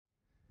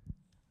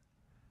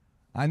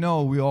I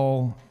know we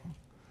all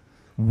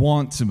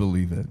want to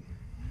believe it.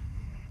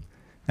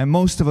 And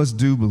most of us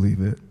do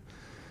believe it.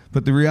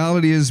 But the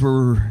reality is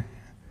a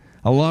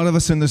lot of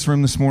us in this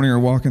room this morning are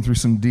walking through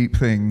some deep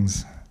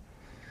things,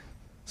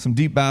 some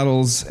deep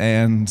battles,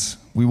 and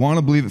we want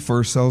to believe it for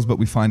ourselves, but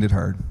we find it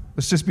hard.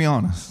 Let's just be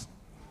honest.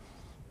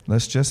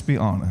 Let's just be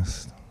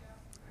honest.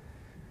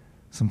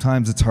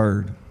 Sometimes it's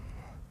hard.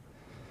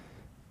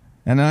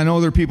 And I know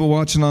there are people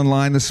watching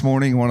online this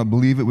morning who want to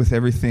believe it with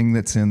everything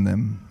that's in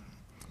them.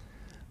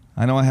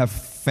 I know I have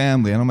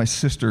family. I know my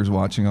sister is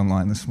watching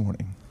online this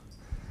morning.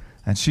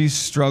 And she's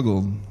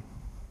struggled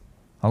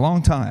a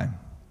long time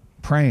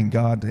praying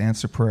God to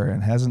answer prayer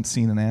and hasn't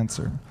seen an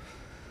answer.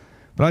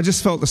 But I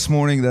just felt this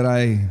morning that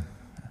I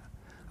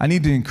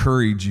need to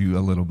encourage you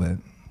a little bit.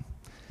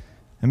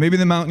 And maybe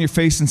the mountain you're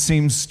facing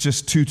seems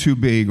just too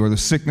big, or the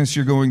sickness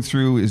you're going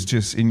through is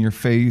just in your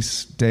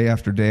face day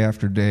after day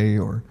after day,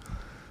 or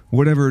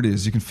whatever it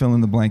is. You can fill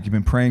in the blank. You've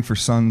been praying for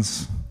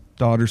sons,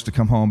 daughters to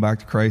come home back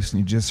to Christ,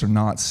 and you just are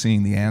not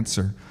seeing the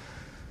answer.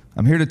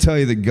 I'm here to tell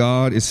you that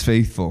God is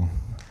faithful,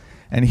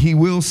 and He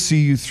will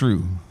see you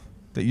through,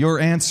 that your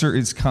answer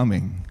is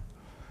coming,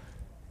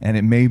 and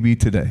it may be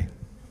today.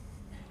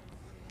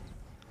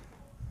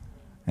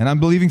 And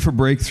I'm believing for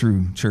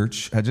breakthrough,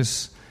 church.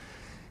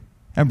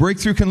 And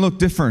breakthrough can look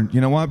different.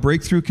 You know what?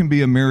 Breakthrough can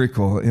be a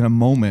miracle in a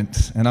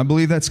moment. And I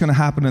believe that's going to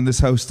happen in this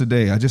house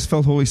today. I just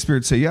felt Holy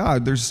Spirit say, yeah,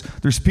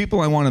 there's people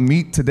I want to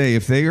meet today.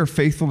 If they are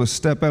faithful to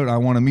step out, I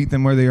want to meet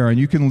them where they are. And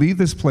you can leave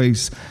this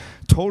place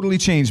totally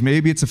changed.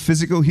 Maybe it's a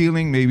physical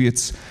healing. Maybe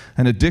it's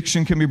an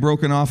addiction can be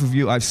broken off of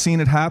you. I've seen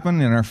it happen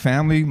in our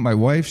family. My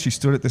wife, she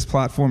stood at this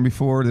platform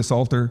before, this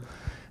altar.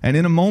 And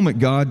in a moment,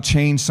 God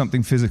changed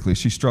something physically.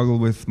 She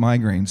struggled with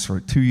migraines for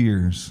 2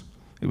 years.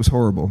 It was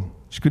horrible.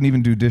 She couldn't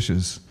even do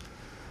dishes.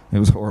 It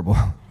was horrible.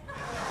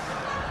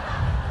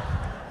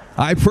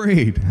 I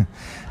prayed.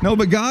 No,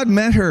 but God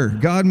met her.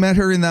 God met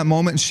her in that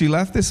moment, and she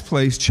left this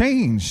place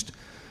changed.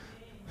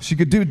 She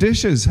could do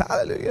dishes.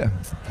 Hallelujah.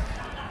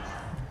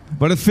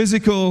 But a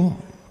physical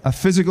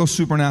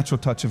supernatural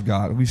touch of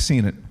God. We've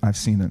seen it. I've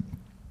seen it.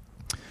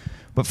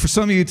 But for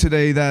some of you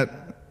today, that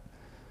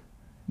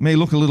may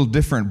look a little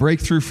different.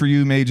 Breakthrough for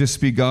you may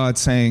just be God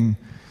saying,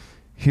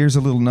 here's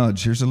a little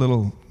nudge. Here's a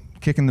little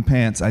kick in the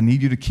pants. I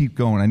need you to keep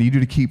going. I need you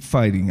to keep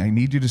fighting. I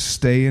need you to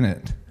stay in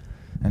it.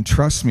 And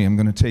trust me, I'm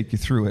going to take you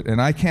through it. And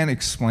I can't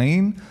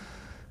explain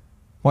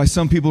why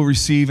some people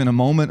receive in a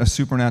moment a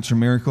supernatural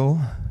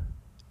miracle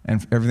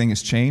and everything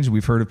is changed.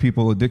 We've heard of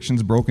people,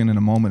 addictions broken in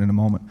a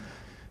moment.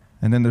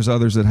 And then there's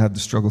others that have to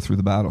struggle through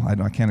the battle.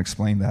 I can't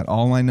explain that.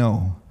 All I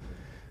know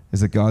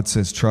is that God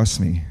says, trust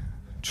me,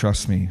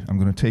 I'm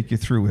going to take you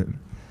through it.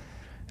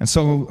 And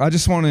so I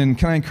just want to,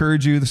 can I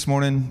encourage you this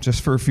morning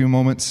just for a few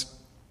moments?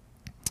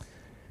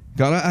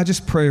 God, I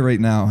just pray right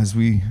now as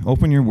we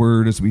open your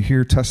word, as we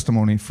hear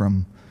testimony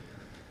from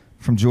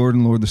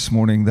Jordan, Lord, this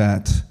morning,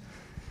 that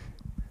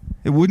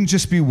it wouldn't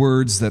just be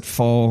words that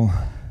fall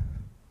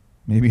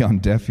maybe on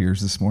deaf ears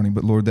this morning,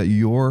 but Lord, that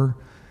your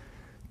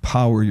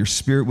power, your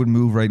spirit would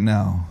move right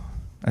now,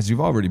 as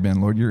you've already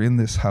been, Lord. You're in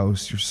this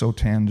house. You're so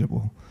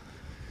tangible.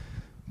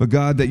 But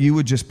God, that you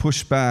would just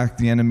push back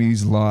the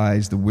enemy's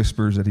lies, the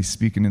whispers that he's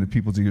speaking into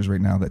people's ears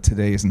right now, that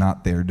today is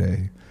not their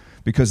day,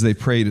 because they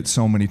prayed it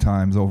so many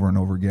times over and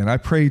over again. I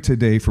pray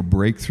today for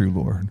breakthrough,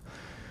 Lord,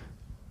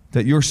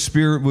 that your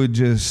spirit would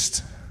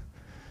just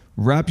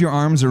wrap your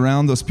arms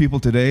around those people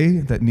today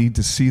that need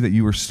to see that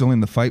you are still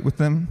in the fight with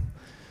them,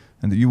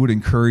 and that you would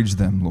encourage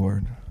them,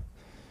 Lord,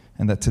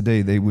 and that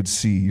today they would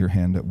see your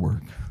hand at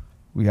work.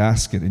 We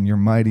ask it in your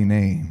mighty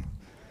name.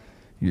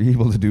 You're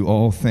able to do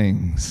all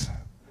things.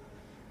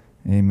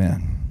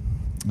 Amen.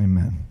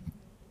 Amen.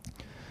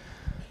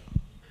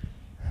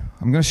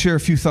 I'm going to share a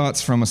few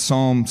thoughts from a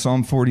Psalm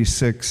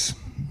 46.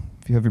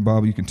 If you have your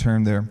Bible, you can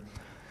turn there.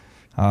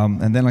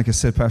 And then, like I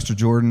said, Pastor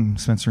Jordan,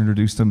 Spencer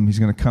introduced him. He's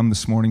going to come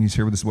this morning. He's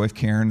here with his wife,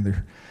 Karen.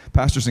 They're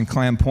pastors in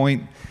Clam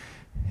Point.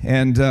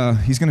 And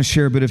he's going to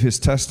share a bit of his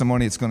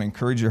testimony. It's going to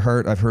encourage your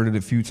heart. I've heard it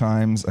a few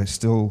times. I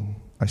still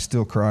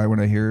cry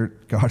when I hear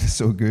it. God is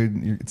so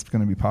good. It's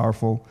going to be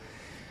powerful.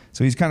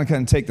 So he's kind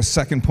of take the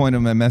second point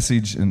of my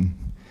message and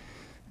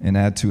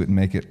add to it and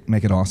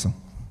make it awesome.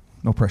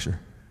 No pressure.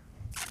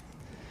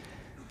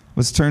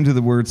 Let's turn to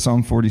the word,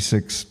 Psalm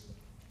 46.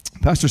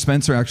 Pastor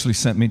Spencer actually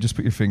sent me, just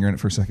put your finger in it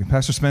for a second.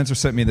 Pastor Spencer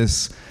sent me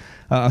this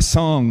a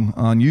song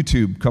on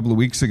YouTube a couple of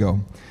weeks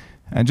ago.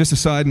 And just a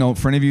side note,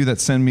 for any of you that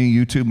send me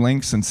YouTube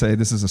links and say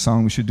this is a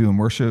song we should do in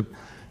worship,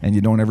 and you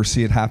don't ever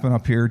see it happen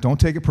up here, don't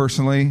take it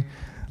personally.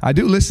 I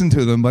do listen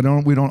to them, but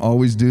we don't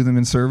always do them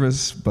in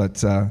service.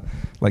 But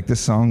like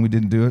this song, we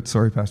didn't do it.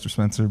 Sorry, Pastor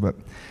Spencer.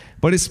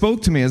 But it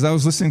spoke to me as I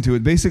was listening to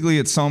it. Basically,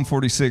 it's Psalm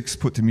 46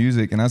 put to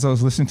music. And as I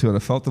was listening to it, I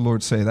felt the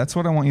Lord say, that's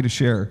what I want you to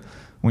share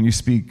when you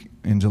speak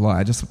in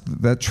July.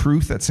 That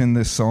truth that's in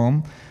this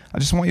psalm, I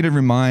just want you to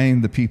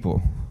remind the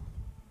people,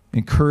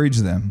 encourage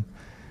them.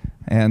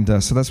 And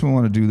so that's what we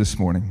want to do this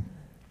morning.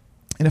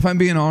 And if I'm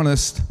being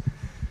honest,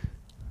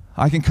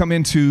 I can come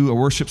into a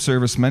worship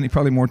service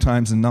probably more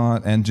times than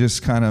not, and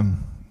just kind of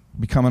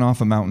be coming off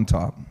a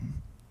mountaintop.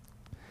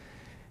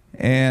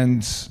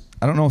 And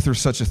I don't know if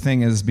there's such a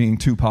thing as being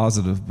too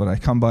positive, but I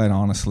come by it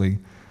honestly.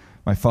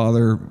 My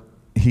father,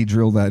 he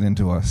drilled that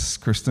into us.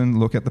 Kristen,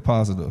 look at the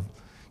positive.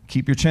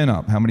 Keep your chin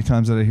up. How many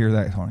times did I hear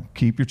that?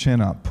 Keep your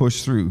chin up.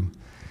 Push through.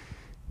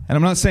 And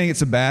I'm not saying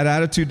it's a bad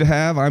attitude to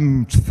have.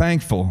 I'm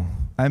thankful.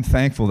 I'm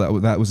thankful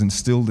that that was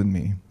instilled in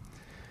me.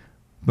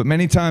 But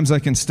many times I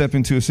can step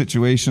into a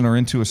situation or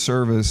into a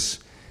service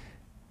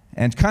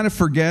and kind of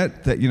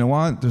forget that, you know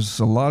what, there's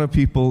a lot of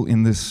people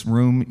in this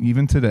room,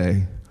 even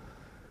today,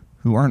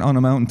 who aren't on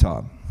a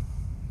mountaintop.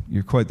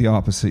 You're quite the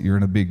opposite. You're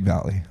in a big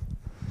valley.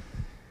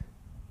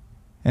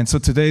 And so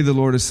today the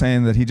Lord is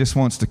saying that he just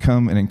wants to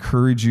come and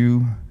encourage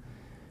you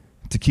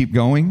to keep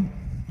going.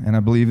 And I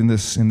believe in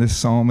this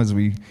psalm,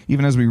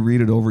 even as we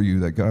read it over you,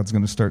 that God's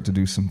going to start to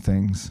do some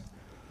things.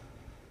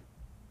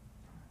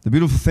 The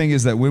beautiful thing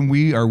is that when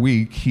we are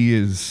weak, he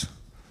is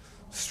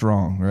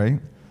strong, right?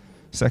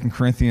 2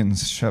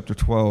 Corinthians chapter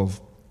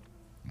 12,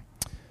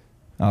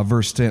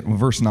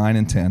 verse 9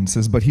 and 10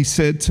 says, "But he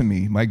said to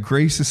me, my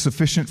grace is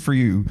sufficient for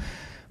you,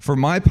 for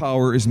my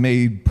power is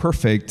made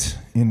perfect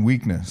in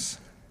weakness.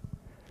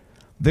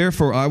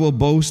 Therefore, I will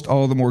boast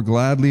all the more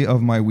gladly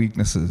of my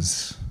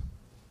weaknesses."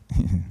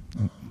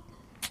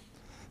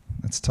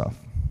 That's tough.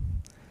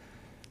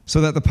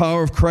 "So that the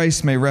power of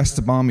Christ may rest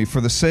upon me.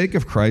 For the sake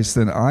of Christ,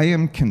 then I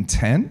am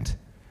content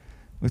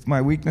with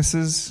my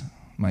weaknesses,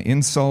 my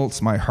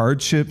insults, my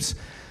hardships.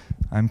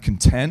 I'm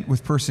content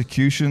with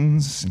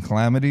persecutions and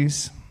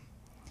calamities."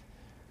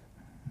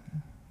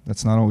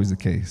 That's not always the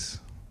case.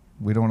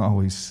 We don't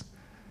always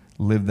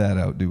live that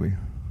out, do we?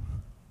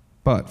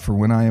 "But for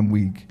when I am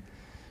weak,"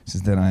 he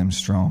says, "then I am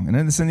strong." And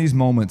it's in these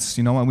moments,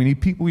 you know what, we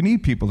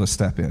need people to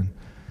step in.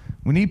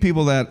 We need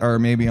people that are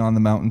maybe on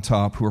the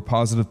mountaintop, who are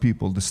positive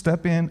people, to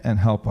step in and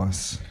help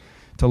us,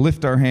 to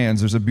lift our hands.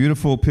 There's a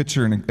beautiful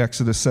picture in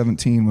Exodus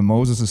 17 when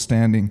Moses is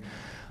standing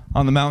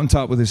on the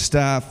mountaintop with his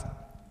staff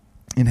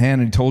in hand,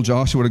 and he told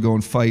Joshua to go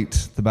and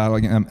fight the battle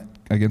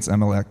against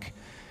Amalek.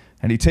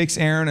 And he takes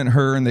Aaron and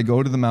Hur, and they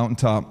go to the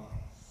mountaintop.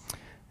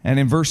 And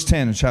in verse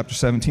 10 in chapter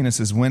 17, it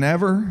says,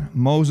 "Whenever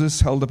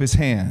Moses held up his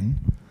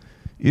hand,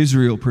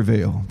 Israel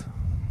prevailed.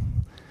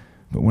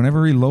 But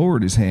whenever he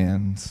lowered his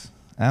hands,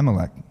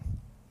 Amalek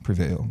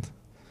prevailed.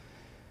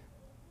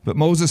 But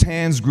Moses'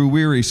 hands grew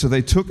weary, so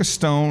they took a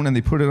stone and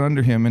they put it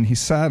under him, and he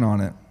sat on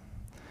it.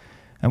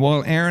 And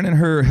while Aaron and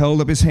Hur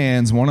held up his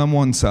hands, one on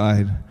one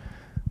side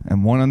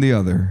and one on the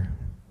other,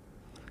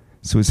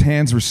 so his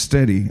hands were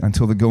steady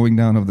until the going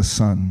down of the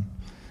sun.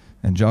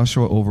 And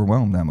Joshua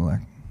overwhelmed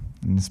Amalek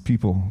and his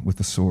people with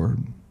the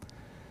sword."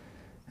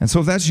 And so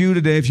if that's you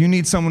today, if you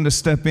need someone to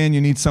step in, you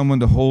need someone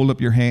to hold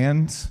up your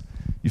hands,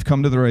 you've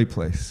come to the right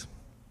place.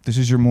 This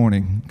is your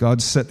morning.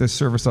 God set this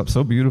service up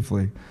so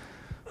beautifully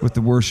with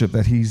the worship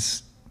that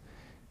he's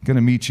going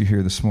to meet you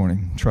here this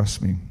morning.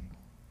 Trust me.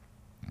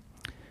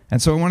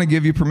 And so I want to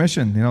give you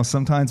permission. You know,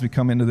 sometimes we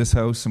come into this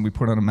house and we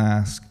put on a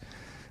mask.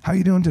 "How are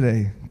you doing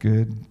today?"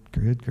 "Good,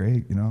 good,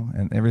 great," you know,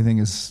 and everything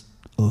is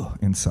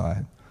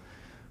inside.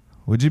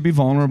 Would you be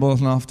vulnerable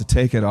enough to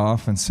take it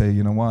off and say,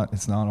 "You know what,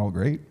 it's not all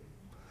great,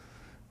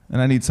 and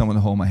I need someone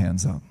to hold my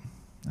hands up"?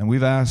 And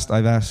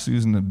I've asked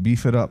Susan to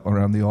beef it up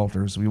around the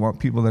altars. We want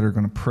people that are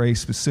going to pray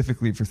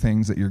specifically for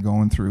things that you're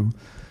going through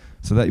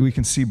so that we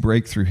can see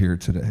breakthrough here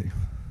today.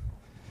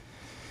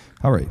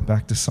 All right,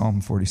 back to Psalm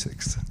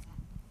 46.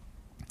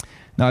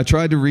 Now, I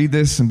tried to read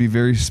this and be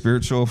very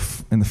spiritual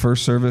in the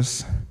first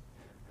service,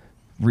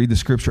 read the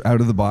scripture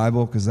out of the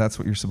Bible, because that's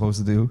what you're supposed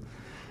to do,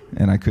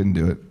 and I couldn't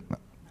do it.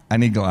 I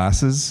need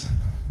glasses.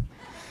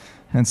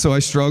 And so I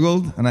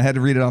struggled, and I had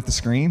to read it off the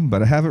screen,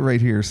 but I have it right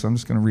here, so I'm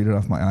just going to read it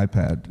off my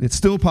iPad. It's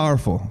still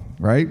powerful,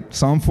 right?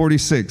 Psalm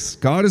 46,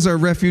 "God is our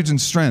refuge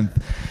and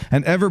strength,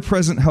 an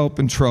ever-present help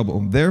in trouble.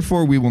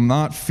 Therefore we will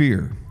not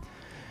fear.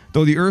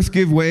 Though the earth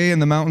give way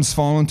and the mountains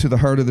fall into the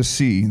heart of the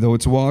sea, though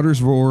its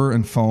waters roar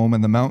and foam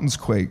and the mountains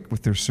quake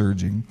with their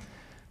surging."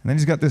 And then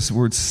he's got this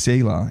word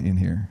Selah in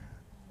here.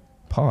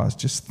 Pause,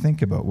 just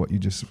think about what you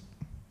just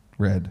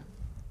read.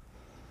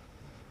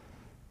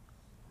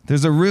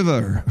 "There's a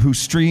river whose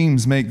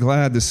streams make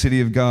glad the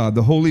city of God,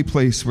 the holy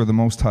place where the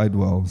Most High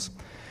dwells.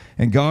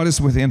 And God is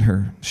within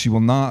her. She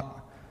will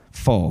not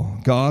fall.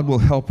 God will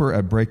help her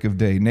at break of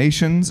day.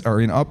 Nations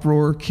are in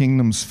uproar,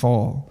 kingdoms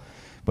fall.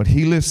 But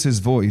he lifts his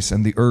voice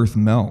and the earth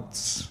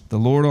melts. The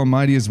Lord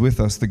Almighty is with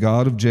us. The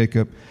God of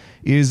Jacob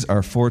is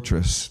our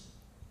fortress.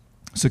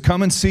 So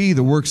come and see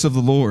the works of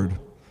the Lord,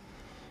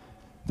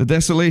 the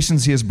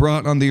desolations he has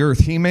brought on the earth.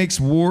 He makes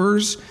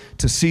wars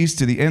to cease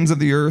to the ends of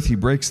the earth. He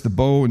breaks the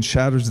bow and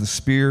shatters the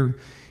spear.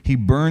 He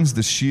burns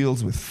the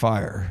shields with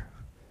fire."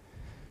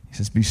 He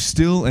says, "Be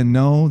still and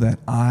know that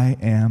I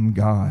am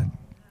God.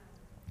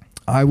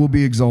 I will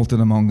be exalted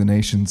among the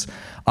nations.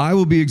 I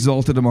will be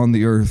exalted among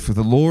the earth. For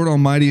the Lord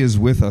Almighty is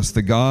with us.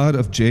 The God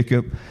of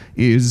Jacob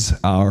is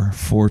our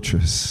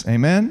fortress."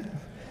 Amen?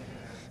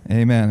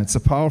 Amen. It's a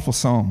powerful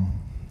psalm.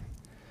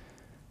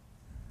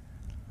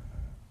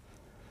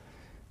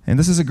 And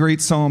this is a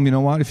great psalm. You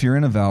know what? If you're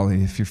in a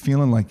valley, if you're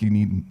feeling like you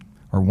need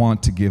or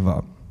want to give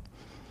up,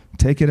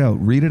 take it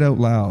out. Read it out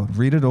loud.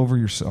 Read it over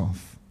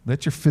yourself.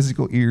 Let your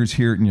physical ears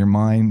hear it and your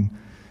mind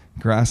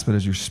grasp it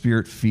as your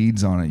spirit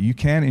feeds on it. You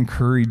can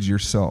encourage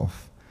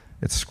yourself.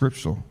 It's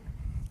scriptural.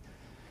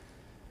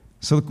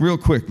 So real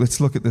quick, let's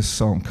look at this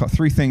psalm.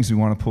 3 things we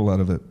want to pull out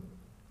of it.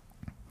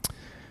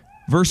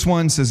 Verse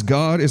 1 says,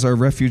 God is our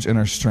refuge and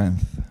our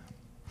strength.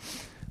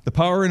 The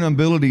power and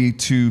ability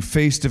to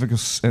face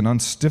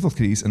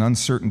difficulties and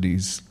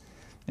uncertainties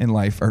in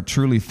life are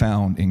truly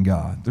found in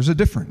God. There's a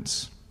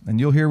difference. And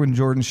you'll hear when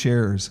Jordan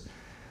shares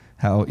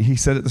how he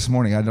said it this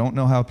morning, I don't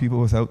know how people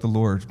without the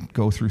Lord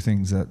go through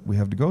things that we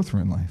have to go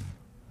through in life.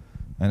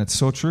 And it's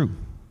so true.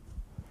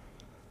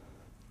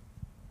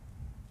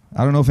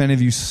 I don't know if any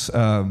of you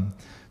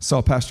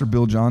saw Pastor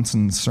Bill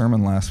Johnson's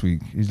sermon last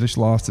week. He just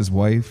lost his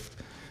wife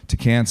to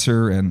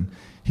cancer, and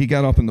he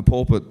got up in the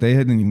pulpit. They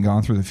hadn't even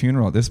gone through the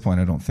funeral at this point,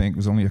 I don't think. It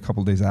was only a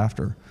couple days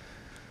after.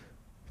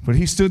 But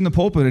he stood in the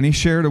pulpit and he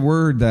shared a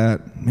word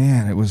that,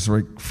 man, it was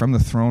like from the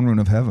throne room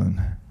of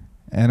heaven.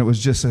 And it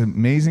was just an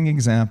amazing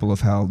example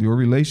of how your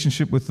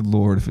relationship with the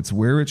Lord, if it's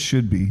where it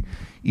should be,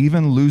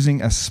 even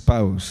losing a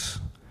spouse,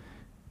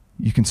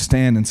 you can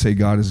stand and say,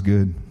 God is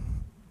good.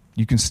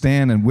 You can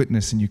stand and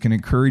witness, and you can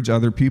encourage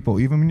other people,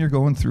 even when you're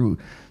going through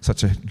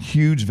such a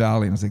huge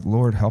valley. And it's like,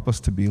 Lord, help us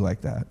to be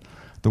like that.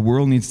 The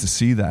world needs to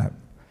see that.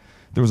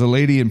 There was a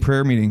lady in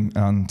prayer meeting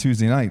on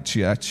Tuesday night.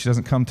 She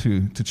doesn't come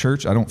to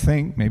church, I don't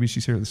think. Maybe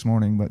she's here this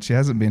morning, but she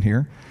hasn't been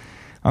here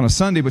on a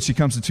Sunday, but she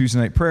comes to Tuesday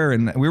night prayer,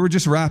 and we were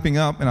just wrapping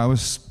up, and I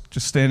was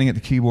just standing at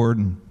the keyboard,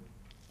 and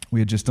we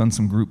had just done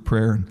some group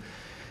prayer, and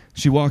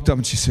she walked up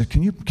and she said,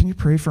 can you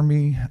pray for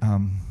me?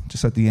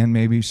 Just at the end,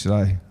 maybe. She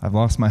said, I've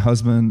lost my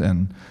husband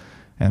and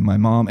my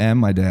mom and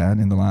my dad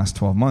in the last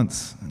 12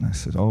 months. And I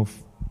said, oh,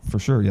 for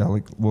sure, yeah,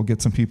 like we'll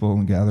get some people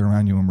and gather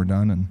around you when we're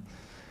done.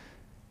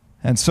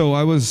 And so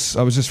I was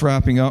just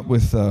wrapping up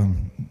with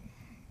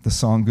the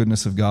song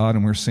Goodness of God,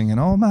 and we're singing,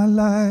 all my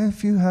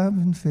life you have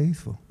been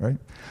faithful, right?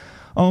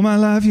 All my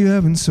life you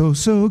have been so,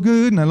 so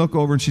good. And I look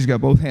over and she's got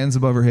both hands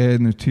above her head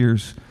and the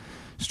tears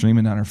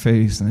streaming down her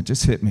face. And it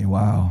just hit me,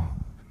 wow.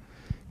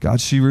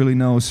 God, she really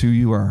knows who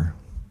you are.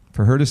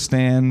 For her to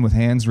stand with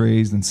hands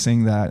raised and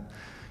sing that,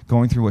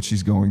 going through what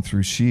she's going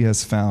through, she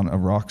has found a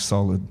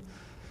rock-solid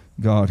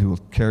God who will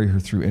carry her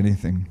through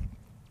anything.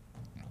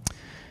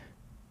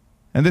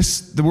 And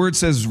the word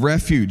says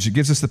refuge. It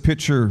gives us the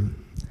picture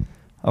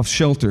of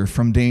shelter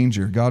from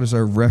danger. God is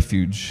our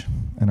refuge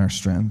and our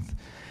strength.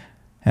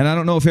 And I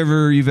don't know if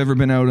you've ever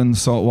been out in the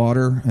salt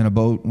water in a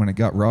boat when it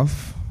got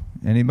rough.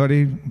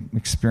 Anybody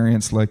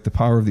experienced like the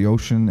power of the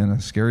ocean in a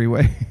scary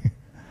way?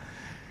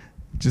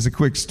 Just a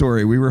quick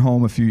story. We were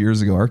home a few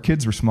years ago. Our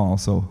kids were small,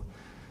 so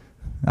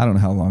I don't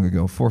know how long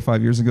ago, 4 or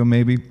 5 years ago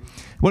maybe.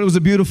 Well, it was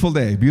a beautiful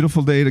day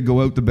to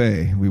go out the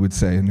bay, we would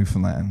say in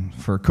Newfoundland,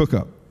 for a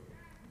cook-up.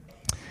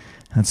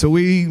 And so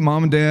we,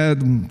 mom and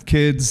dad, and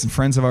kids, and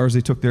friends of ours,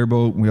 they took their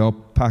boat, and we all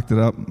packed it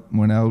up,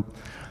 went out.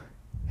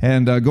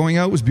 And going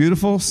out was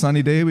beautiful,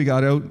 sunny day. We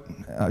got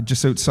out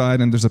just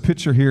outside, and there's a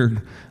picture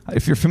here.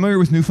 If you're familiar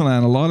with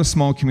Newfoundland, a lot of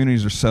small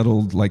communities are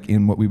settled like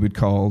in what we would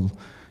call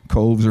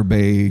coves or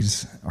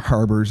bays, or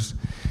harbors.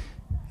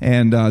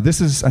 And I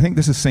think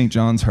this is St.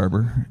 John's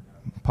Harbor,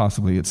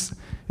 possibly. It's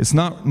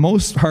not,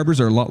 most harbors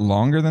are a lot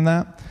longer than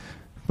that,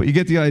 but you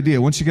get the idea.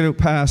 Once you get out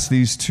past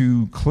these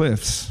 2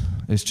 cliffs,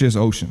 it's just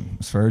ocean,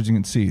 as far as you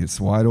can see.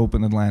 It's wide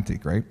open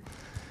Atlantic, right?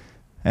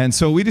 And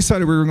so we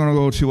decided we were going to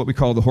go to what we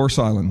call the Horse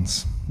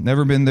Islands.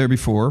 Never been there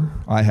before.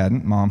 I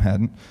hadn't. Mom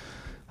hadn't.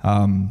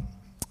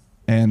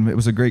 And it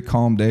was a great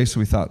calm day, so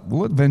we thought,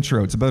 we'll adventure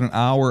out. It's about an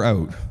hour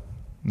out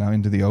now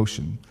into the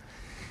ocean.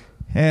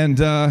 And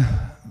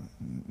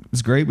it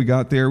was great. We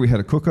got there. We had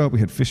a cook-up. We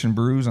had fish and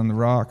brews on the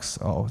rocks.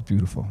 Oh, it was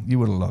beautiful. You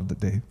would have loved it,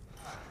 Dave.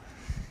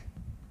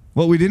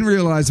 What we didn't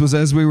realize was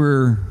as we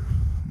were,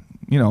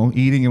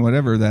 eating and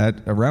whatever, that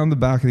around the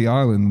back of the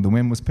island, the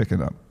wind was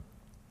picking up.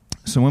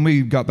 So when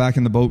we got back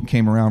in the boat and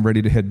came around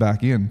ready to head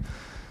back in,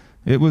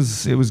 it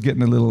was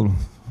getting a little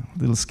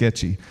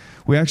sketchy.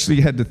 We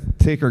actually had to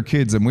take our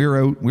kids, and we were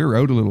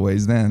out a little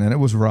ways then, and it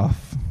was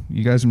rough.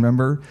 You guys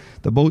remember?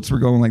 The boats were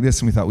going like this,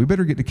 and we thought, we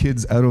better get the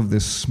kids out of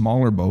this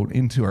smaller boat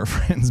into our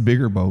friend's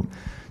bigger boat,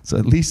 so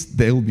at least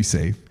they'll be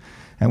safe.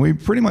 And we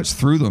pretty much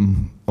threw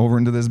them over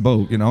into this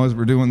boat. As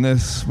we're doing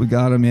this, we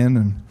got them in,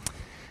 and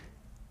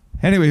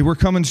anyway, we're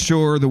coming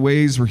shore. The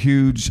waves were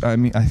huge. I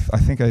mean, I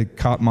think I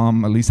caught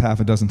Mom at least half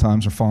a dozen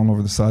times for falling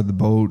over the side of the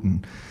boat,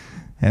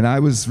 and I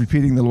was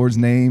repeating the Lord's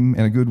name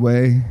in a good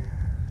way.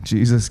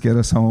 Jesus, get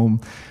us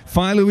home.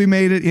 Finally, we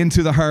made it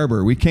into the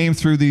harbor. We came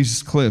through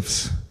these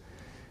cliffs.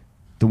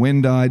 The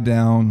wind died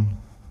down.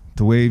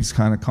 The waves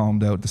kind of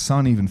calmed out. The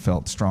sun even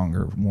felt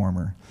stronger,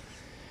 warmer.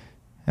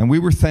 And we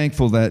were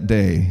thankful that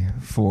day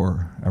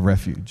for a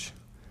refuge.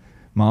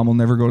 Mom will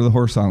never go to the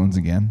Horse Islands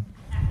again.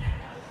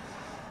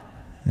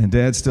 And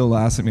Dad still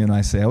laughs at me, and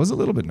I say, I was a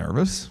little bit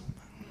nervous.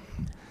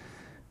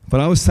 But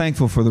I was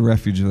thankful for the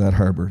refuge of that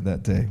harbor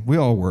that day. We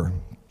all were.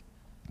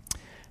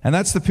 And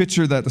that's the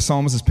picture that the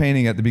psalmist is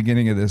painting at the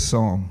beginning of this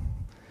psalm.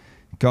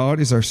 God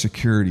is our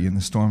security in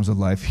the storms of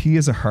life. He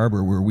is a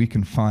harbor where we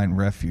can find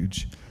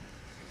refuge.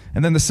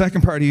 And then the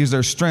second part, he used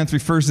our strength,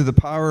 refers to the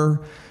power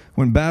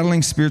when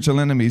battling spiritual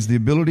enemies, the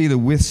ability to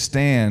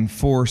withstand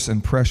force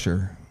and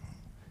pressure.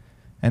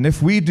 And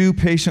if we do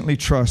patiently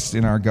trust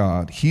in our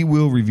God, he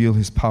will reveal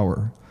his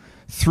power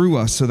through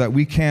us so that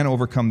we can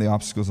overcome the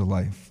obstacles of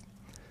life.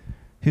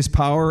 His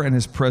power and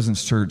his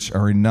presence, church,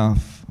 are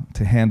enough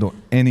to handle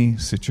any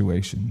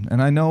situation.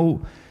 And I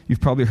know you've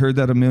probably heard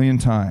that a million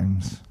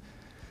times.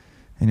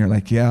 And you're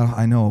like, yeah,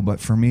 I know, but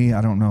for me,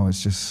 I don't know.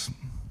 It's just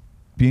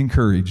be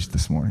encouraged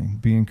this morning.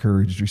 Be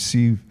encouraged.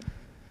 Receive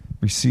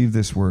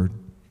this word.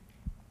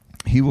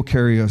 He will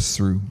carry us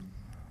through.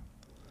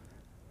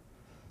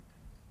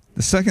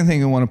 The second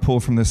thing I want to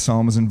pull from this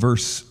psalm is in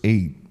verse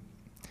 8.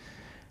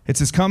 It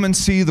says, come and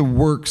see the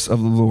works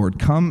of the Lord.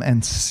 Come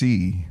and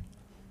see.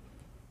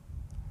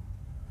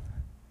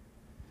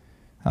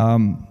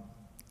 The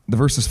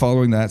verses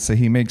following that say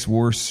he makes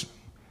wars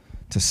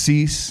to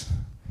cease.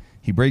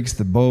 He breaks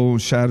the bow,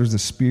 shatters the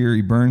spear.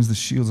 He burns the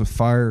shields of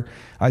fire.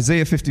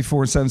 Isaiah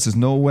 54:7 says,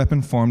 no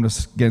weapon formed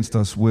against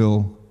us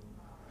will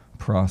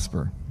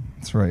prosper.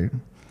 That's right.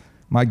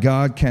 My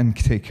God can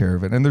take care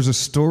of it. And there's a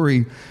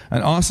story,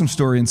 an awesome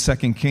story in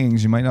 2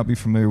 Kings. You might not be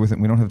familiar with it.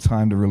 We don't have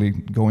time to really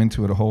go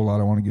into it a whole lot.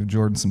 I want to give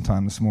Jordan some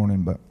time this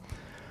morning. But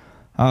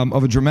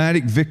of a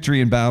dramatic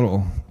victory in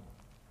battle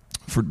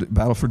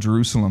for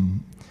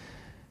Jerusalem.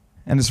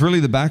 And it's really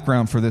the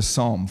background for this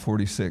Psalm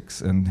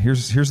 46. And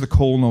here's the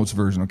Cole Notes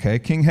version, okay?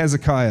 King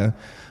Hezekiah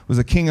was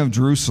a king of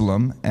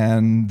Jerusalem,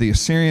 and the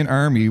Assyrian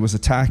army was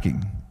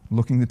attacking,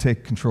 looking to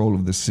take control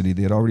of this city.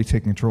 They had already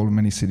taken control of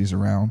many cities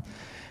around.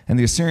 And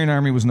the Assyrian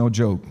army was no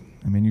joke.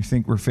 I mean, you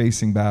think we're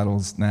facing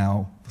battles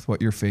now with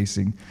what you're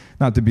facing.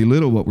 Not to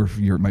belittle what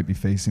you might be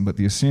facing, but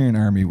the Assyrian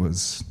army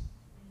was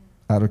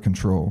out of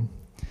control.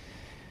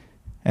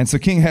 And so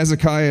King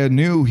Hezekiah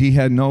knew he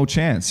had no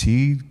chance.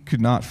 He could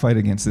not fight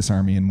against this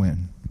army and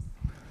win.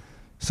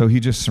 So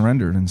he just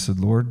surrendered and said,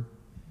 Lord,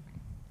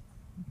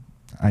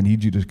 I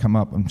need you to come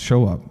up and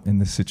show up in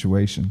this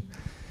situation.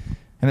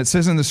 And it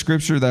says in the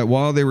scripture that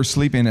while they were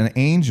sleeping, an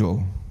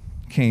angel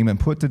came and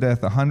put to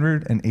death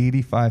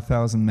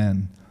 185,000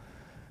 men.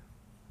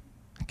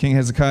 King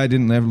Hezekiah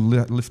didn't ever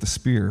lift a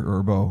spear or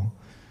a bow.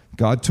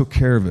 God took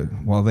care of it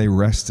while they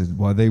rested,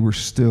 while they were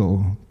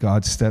still.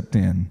 God stepped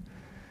in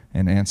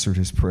and answered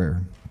his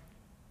prayer.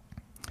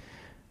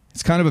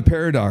 It's kind of a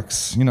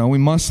paradox. You know, we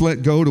must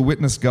let go to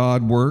witness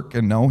God work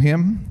and know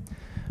him,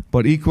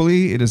 but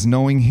equally it is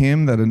knowing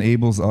him that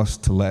enables us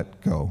to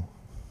let go.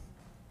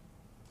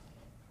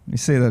 Let me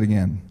say that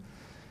again.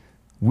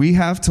 We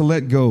have to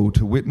let go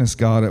to witness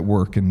God at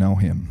work and know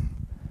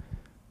him.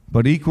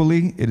 But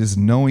equally, it is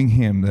knowing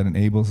him that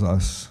enables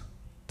us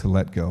to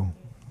let go.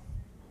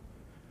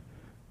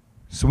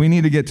 So we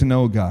need to get to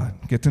know God,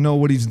 get to know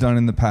what he's done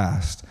in the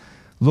past.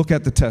 Look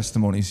at the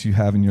testimonies you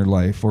have in your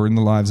life or in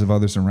the lives of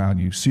others around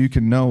you so you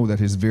can know that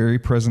his very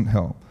present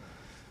help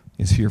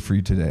is here for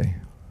you today.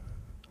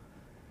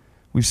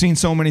 We've seen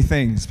so many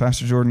things.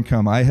 Pastor Jordan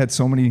come. I had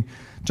so many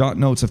jot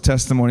notes of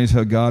testimonies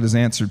how God has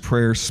answered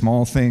prayers,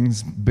 small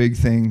things, big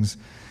things.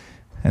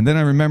 And then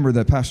I remember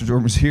that Pastor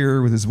Jordan was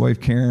here with his wife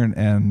Karen,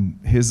 and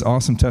his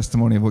awesome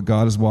testimony of what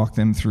God has walked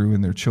them through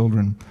and their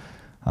children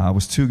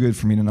was too good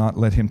for me to not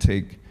let him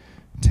take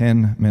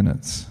 10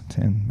 minutes.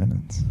 10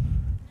 minutes.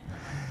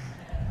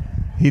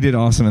 He did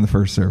awesome in the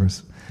first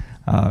service.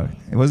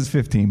 It wasn't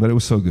 15, but it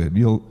was so good.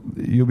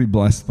 You'll be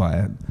blessed by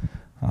it.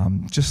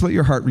 Just let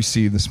your heart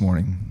receive this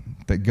morning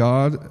that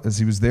God, as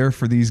he was there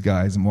for these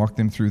guys and walked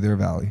them through their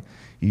valley,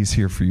 he's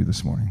here for you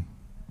this morning.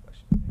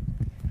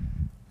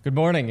 Good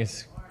morning.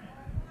 It's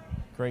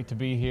great to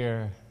be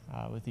here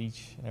with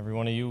each and every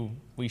one of you.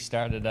 We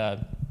started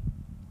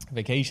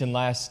vacation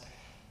last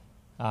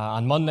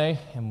on Monday,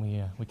 and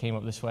we came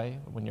up this way.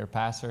 When you're a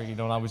pastor, you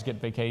don't always get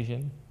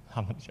vacation.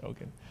 I'm not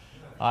joking.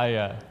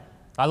 I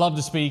love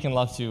to speak and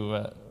love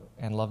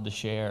to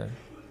share,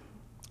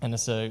 and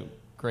it's a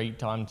great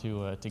time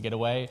to get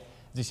away.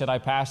 As he said, I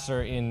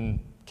pastor in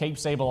Cape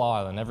Sable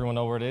Island. Everyone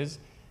know where it is?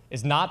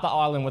 It's not the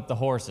island with the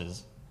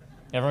horses.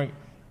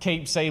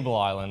 Cape Sable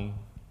Island.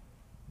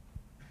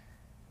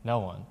 No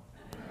one.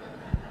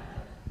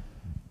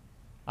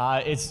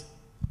 It's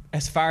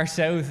as far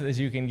south as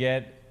you can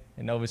get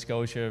in Nova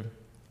Scotia,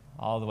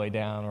 all the way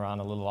down around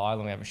a little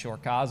island. We have a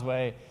short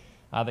causeway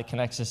that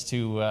connects us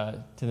to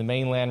the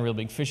mainland, real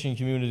big fishing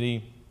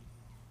community,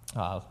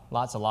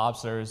 lots of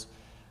lobsters.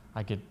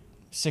 I get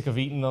sick of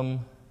eating them.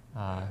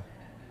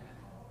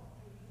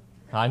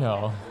 I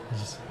know.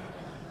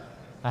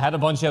 I had a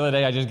bunch the other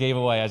day I just gave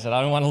away. I said,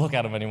 I don't want to look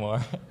at them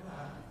anymore.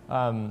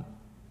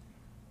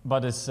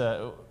 But it's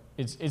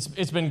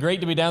been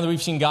great to be down there.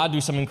 We've seen God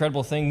do some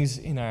incredible things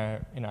in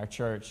our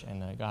church,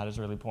 and God has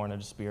really poured out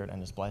His Spirit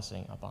and His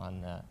blessing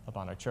upon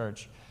our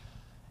church.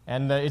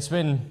 And it's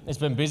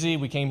been busy.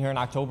 We came here in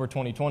October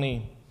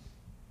 2020,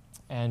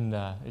 and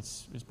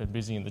it's been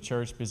busy in the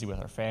church, busy with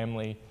our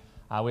family.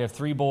 We have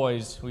 3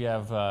 boys. We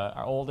have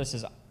our oldest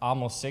is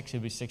almost 6.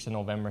 He'll be 6 in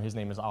November. His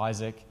name is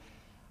Isaac.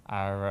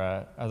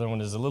 Our other one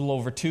is a little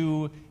over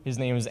 2. His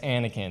name is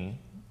Anakin.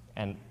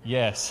 And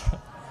yes.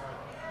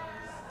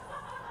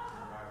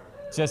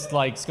 just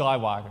like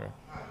Skywalker.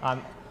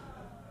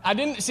 I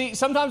didn't see.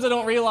 Sometimes I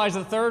don't realize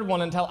the third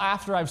one until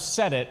after I've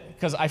said it,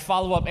 because I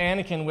follow up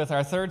Anakin with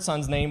our third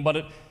son's name,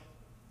 but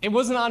it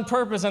wasn't on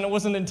purpose and it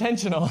wasn't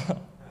intentional.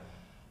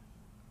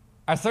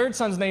 Our third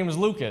son's name was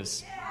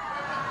Lucas.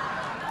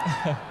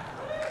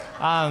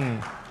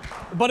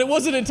 But it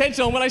wasn't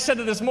intentional. When I said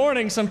it this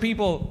morning, some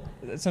people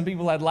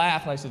had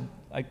laughed, and I said,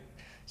 I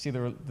see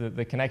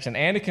the connection.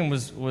 Anakin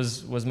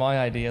was my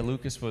idea.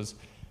 Lucas was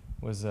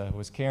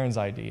Karen's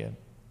idea,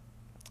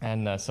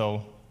 and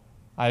so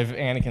I have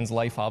Anakin's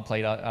life all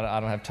played out. I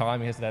don't have time.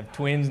 He has to have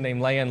twins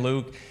named Leia and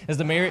Luke. He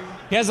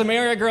has to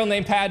marry a girl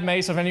named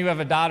Padme. So if any of you have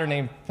a daughter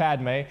named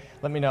Padme,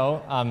 let me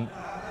know.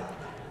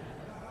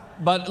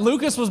 But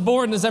Lucas was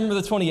born December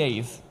the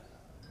 28th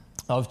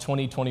of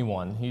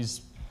 2021.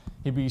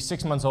 He'd be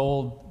 7 months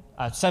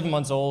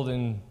old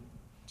in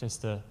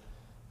just a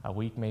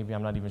week, maybe.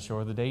 I'm not even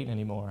sure of the date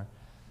anymore.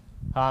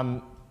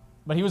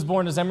 But he was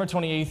born December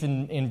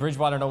 28th in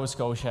Bridgewater, Nova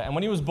Scotia. And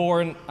when he was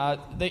born,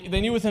 they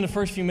knew within the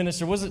first few minutes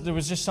there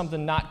was just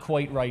something not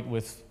quite right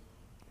with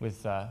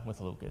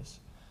Lucas.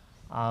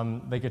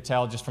 They could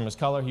tell just from his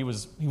color. He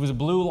was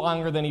blue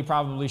longer than he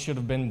probably should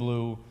have been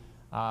blue.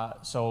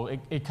 So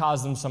it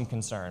caused them some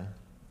concern.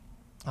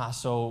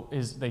 So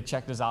they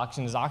checked his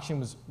oxygen. His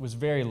oxygen was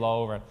very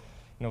low, around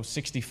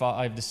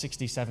 65 to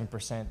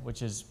 67%,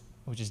 which is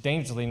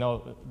dangerously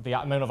low, the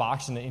amount of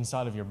oxygen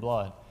inside of your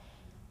blood.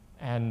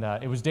 And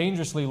it was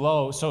dangerously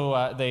low,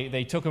 so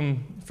they took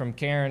him from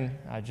Karen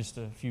just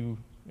a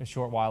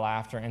short while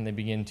after, and they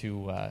began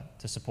to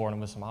support him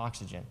with some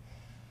oxygen.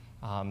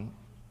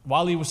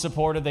 While he was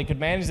supported, they could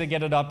manage to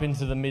get it up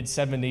into the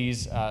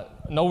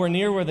mid-70s, nowhere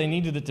near where they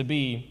needed it to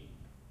be.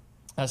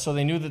 So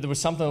they knew that there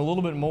was something a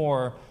little bit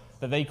more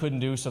that they couldn't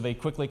do, so they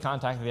quickly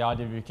contacted the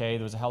IWK.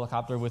 There was a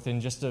helicopter within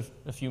just a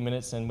few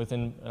minutes, and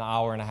within an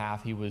hour and a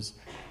half, he was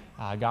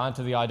gone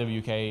to the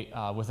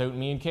IWK without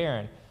me and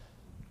Karen.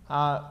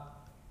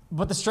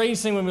 But the strange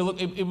thing, when we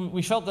looked,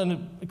 we felt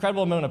an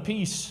incredible amount of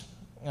peace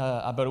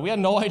about it. We had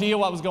no idea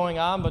what was going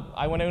on, but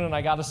I went out and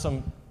I got us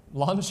some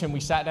lunch, and we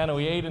sat down and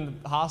we ate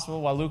in the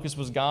hospital while Lucas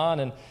was gone,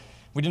 and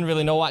we didn't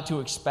really know what to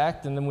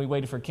expect. And then we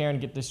waited for Karen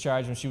to get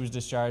discharged. When she was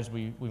discharged,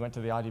 we went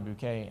to the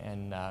IWK,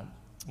 and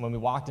when we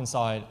walked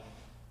inside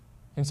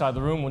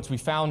the room, once we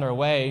found our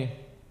way,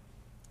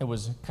 it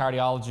was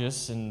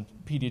cardiologists and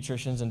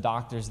pediatricians and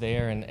doctors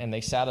there, and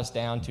they sat us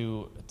down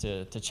to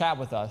chat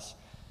with us.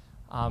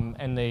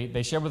 And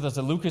they shared with us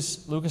that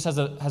Lucas has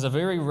a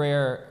very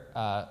rare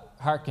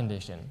heart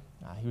condition.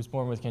 He was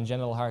born with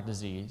congenital heart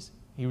disease.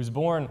 He was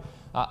born,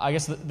 I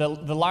guess the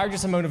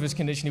largest amount of his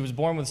condition, he was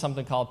born with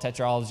something called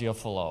tetralogy of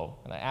Fallot.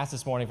 And I asked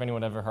this morning if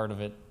anyone ever heard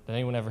of it. Did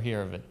anyone ever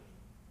hear of it?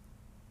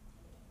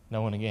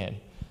 No one again.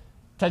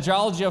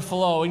 Tetralogy of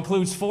Fallot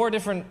includes 4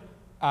 different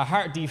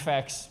heart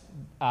defects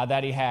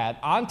that he had.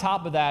 On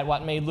top of that,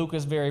 what made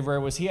Lucas very rare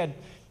was he had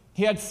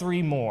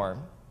 3 more.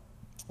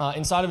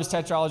 Inside of his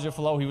tetralogy of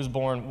Fallot, he was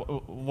born,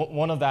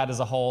 one of that is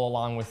a hole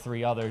along with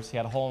 3 others. He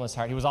had a hole in his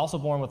heart. He was also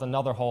born with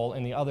another hole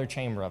in the other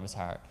chamber of his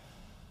heart.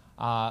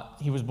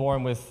 He was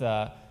born with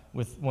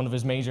one of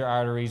his major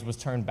arteries was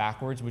turned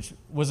backwards, which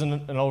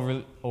wasn't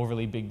an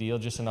overly big deal,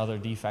 just another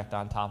defect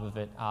on top of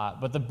it.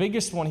 But the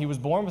biggest one, he was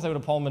born without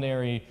a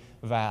pulmonary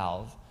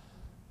valve,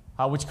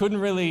 which couldn't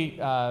really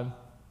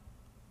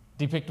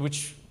depict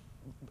which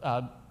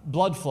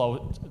blood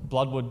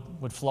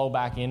would flow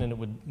back in, and it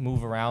would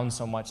move around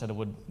so much that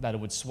it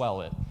would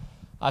swell it.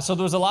 So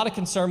there was a lot of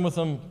concern with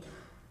him.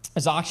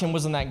 His oxygen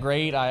wasn't that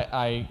great.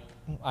 I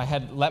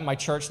had let my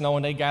church know,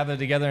 and they gathered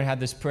together and had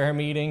this prayer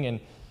meeting,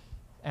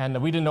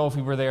 and we didn't know if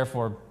we were there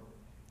for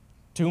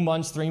 2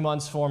 months, 3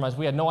 months, 4 months.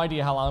 We had no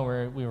idea how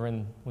long we were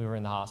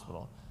in the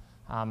hospital.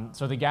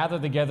 So they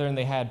gathered together and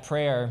they had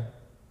prayer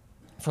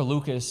for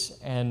Lucas,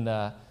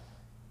 and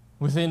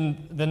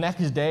within the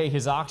next day,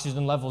 his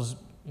oxygen levels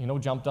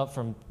jumped up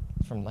from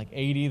like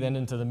 80 then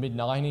into the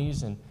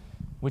mid-90s, and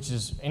which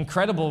is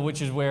incredible,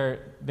 which is where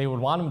they would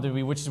want him to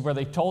be, which is where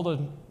they told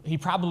him he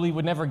probably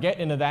would never get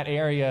into that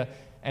area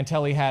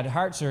until he had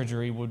heart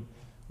surgery, would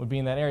be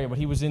in that area. But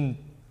he was in,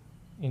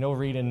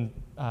 reading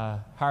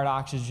heart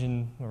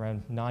oxygen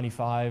around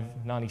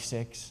 95,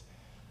 96,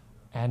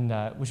 and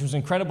which was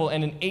incredible.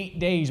 And in 8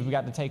 days, we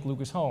got to take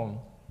Lucas home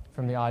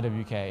from the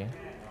IWK.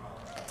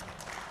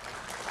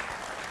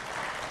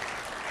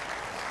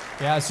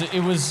 Yeah, so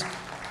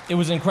it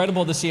was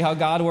incredible to see how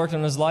God worked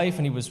in his life,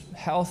 and he was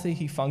healthy.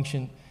 He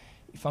functioned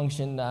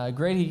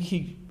great.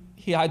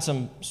 He had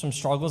some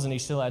struggles, and he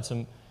still had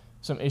some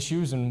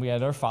issues, and we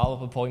had our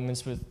follow-up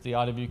appointments with the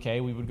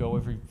IWK. We would go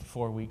every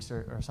 4 weeks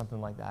or something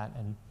like that.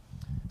 And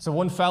so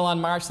one fell on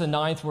March the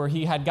 9th where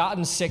he had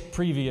gotten sick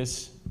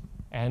previous,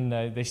 and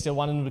they still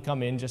wanted him to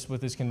come in just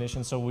with his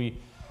condition. So we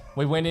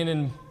went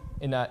in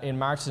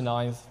March the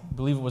 9th, I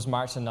believe it was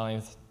March the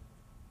 9th,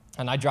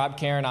 and I dropped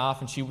Karen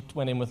off, and she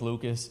went in with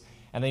Lucas,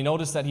 and they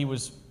noticed that he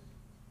was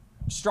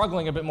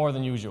struggling a bit more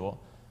than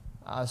usual.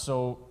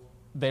 So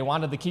they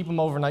wanted to keep him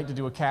overnight to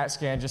do a CAT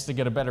scan just to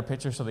get a better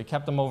picture, so they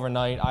kept him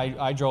overnight.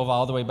 I drove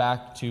all the way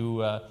back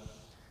to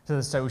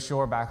the South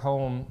Shore back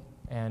home,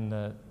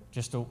 and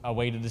just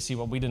waited to see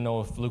what we didn't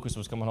know if Lucas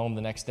was coming home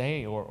the next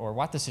day or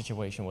what the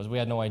situation was. We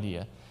had no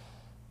idea.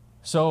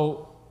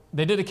 So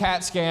they did a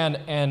CAT scan,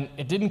 and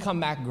it didn't come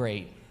back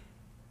great.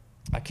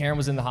 Karen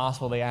was in the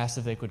hospital. They asked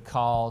if they could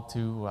call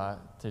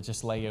to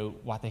just lay out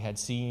what they had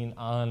seen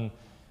on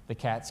the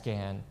CAT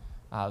scan.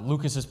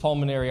 Lucas's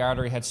pulmonary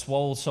artery had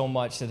swelled so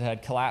much that it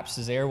had collapsed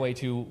his airway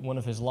to one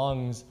of his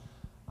lungs,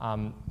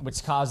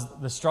 which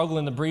caused the struggle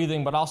in the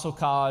breathing, but also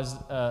caused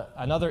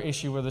another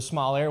issue where the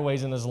small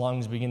airways in his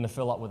lungs begin to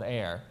fill up with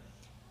air.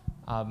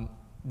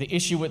 The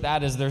issue with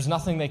that is there's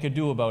nothing they could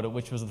do about it,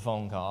 which was the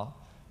phone call.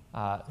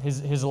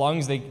 His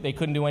lungs, they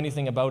couldn't do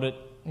anything about it.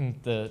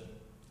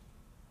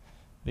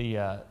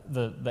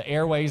 The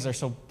airways are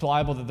so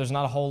pliable that there's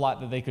not a whole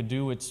lot that they could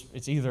do.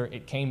 It's either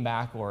it came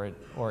back or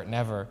it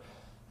never.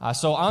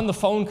 So on the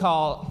phone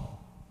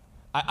call,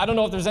 I don't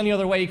know if there's any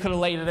other way he could have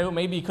laid it out.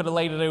 Maybe he could have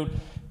laid it out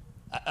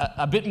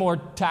a bit more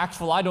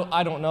tactful. I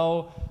don't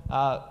know.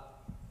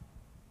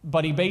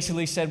 But he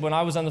basically said when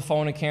I was on the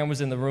phone and Karen was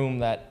in the room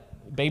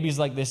that babies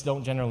like this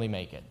don't generally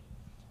make it.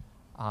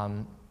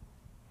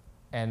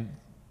 And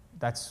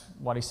that's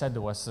what he said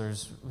to us.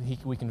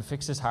 We can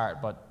fix his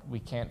heart, but we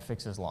can't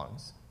fix his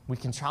lungs. We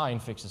can try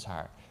and fix his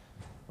heart,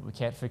 but we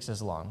can't fix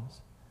his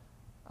lungs.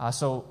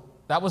 So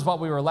that was what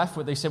we were left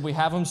with. They said we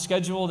have him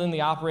scheduled in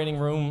the operating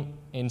room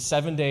in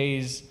 7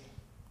 days.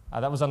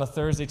 That was on a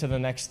Thursday to the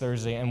next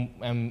Thursday,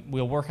 and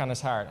we'll work on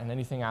his heart. And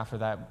anything after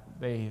that,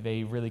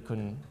 they really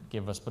couldn't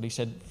give us. But he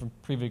said from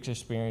previous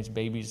experience,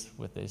 babies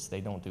with this,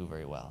 they don't do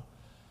very well.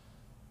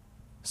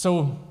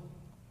 So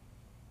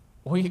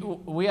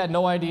we had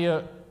no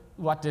idea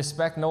what to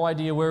expect, no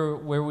idea where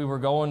we were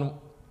going.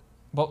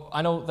 But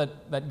I know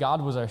that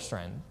God was our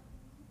strength.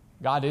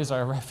 God is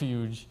our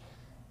refuge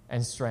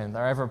and strength,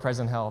 our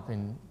ever-present help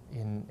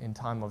in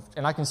time of...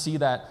 And I can see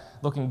that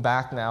looking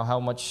back now, how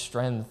much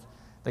strength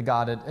that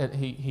God had.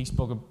 He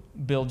spoke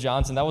of Bill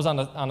Johnson. That was on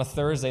a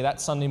Thursday. That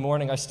Sunday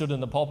morning, I stood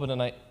in the pulpit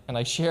and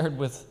I shared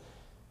with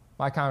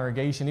my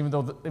congregation, even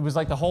though it was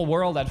like the whole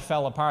world had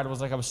fell apart. It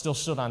was like I was still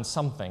stood on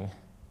something.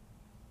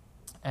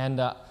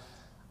 And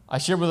I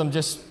shared with them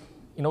just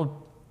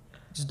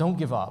don't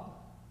give up.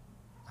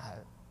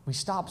 We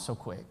stopped so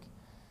quick.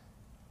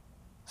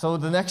 So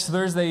the next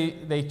Thursday,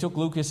 they took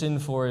Lucas in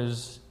for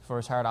his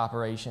heart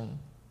operation,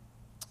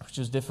 which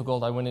was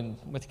difficult. I went in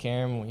with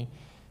Karen.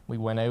 We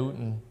went out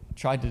and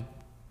tried to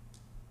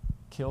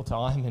kill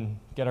time and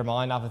get our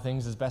mind off of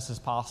things as best as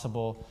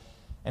possible.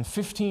 And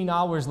 15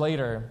 hours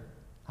later,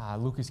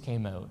 Lucas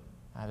came out.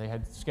 They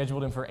had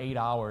scheduled him for 8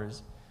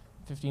 hours.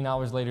 15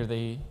 hours later,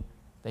 they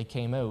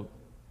came out.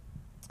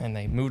 And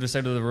they moved us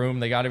out of the room.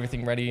 They got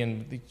everything ready,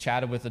 and they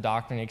chatted with the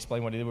doctor, and he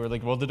explained what he did. We were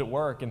like, well, did it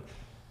work? And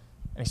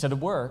he said it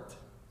worked.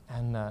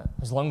 And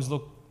his lungs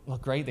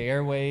look great. The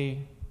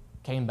airway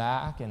came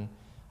back, and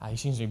he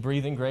seems to be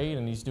breathing great,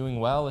 and he's doing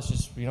well. It's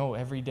just,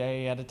 every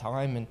day at a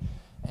time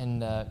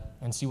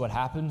and see what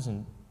happens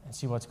and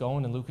see what's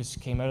going. And Lucas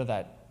came out of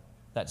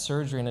that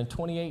surgery, and in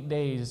 28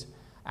 days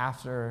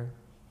after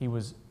he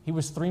was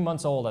 3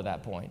 months old at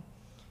that point.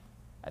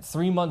 At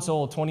 3 months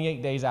old,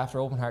 28 days after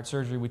open heart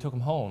surgery, we took him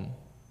home.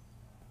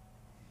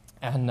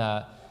 And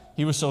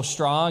he was so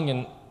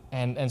strong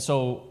and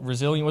so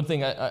resilient. One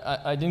thing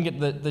I didn't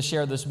get to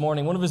share this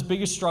morning, one of his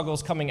biggest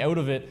struggles coming out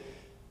of it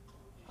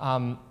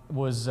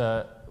was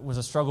a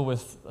struggle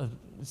with,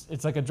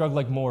 it's like a drug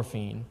like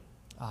morphine,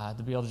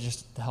 to be able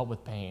to help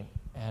with pain.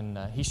 And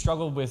he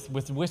struggled with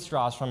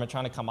withdrawals from it,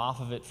 trying to come off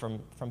of it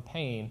from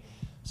pain.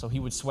 So he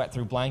would sweat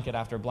through blanket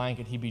after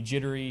blanket. He'd be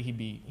jittery, he'd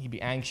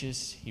be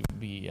anxious, he'd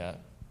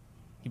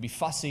be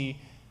fussy.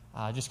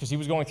 Just because he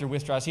was going through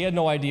withdrawals. He had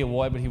no idea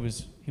why, but he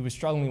was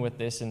struggling with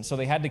this. And so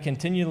they had to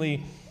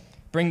continually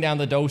bring down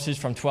the dosage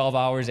from 12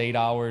 hours, 8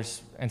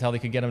 hours, until they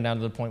could get him down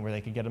to the point where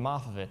they could get him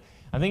off of it.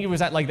 I think it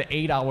was at like the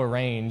 8-hour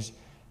range,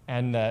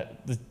 and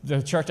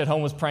the church at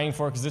home was praying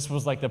for it, because this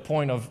was like the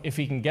point of, if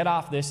he can get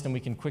off this, then we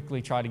can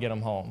quickly try to get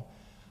him home.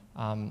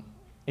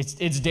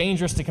 It's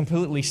dangerous to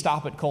completely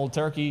stop it cold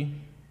turkey.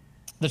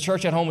 The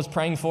church at home was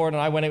praying for it,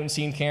 and I went out and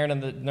seen Karen,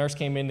 and the nurse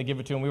came in to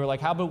give it to him. We were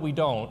like, how about we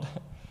don't?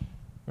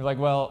 We're like,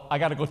 well, I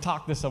got to go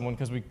talk to someone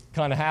because we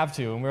kind of have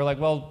to. And we were like,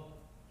 well,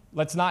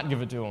 let's not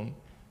give it to him.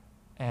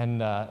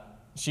 And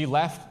she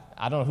left.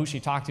 I don't know who she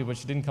talked to, but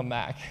she didn't come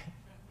back.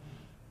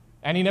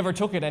 And he never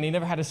took it, and he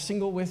never had a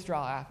single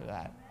withdrawal after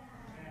that.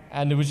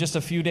 And it was just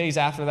a few days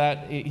after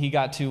that he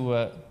got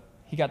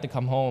to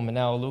come home. And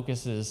now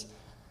Lucas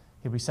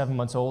he'll be 7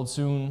 months old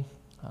soon.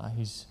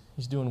 He's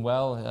doing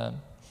well.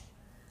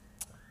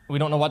 We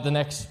don't know what the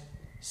next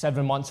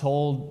 7 months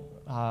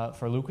hold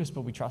for Lucas,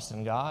 but we trust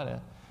in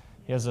God.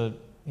 He has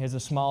a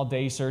small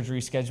day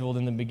surgery scheduled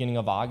in the beginning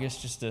of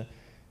August, just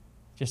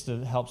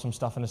to help some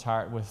stuff in his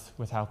heart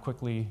with how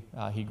quickly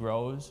he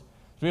grows. So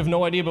we have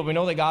no idea, but we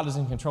know that God is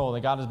in control,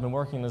 that God has been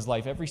working in his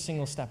life every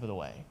single step of the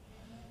way.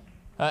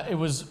 It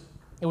was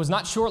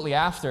not shortly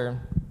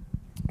after.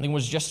 I think it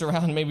was just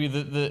around maybe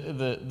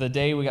the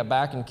day we got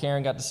back, and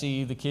Karen got to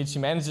see the kids. She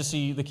managed to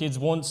see the kids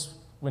once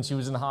when she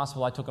was in the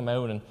hospital. I took them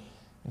out, and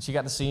she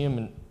got to see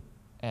him.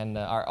 And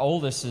our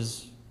oldest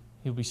is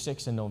he'll be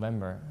 6 in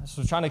November.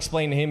 So trying to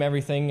explain to him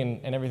everything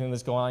and everything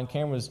that's going on.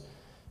 Karen was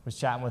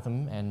chatting with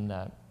him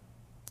and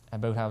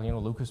about how,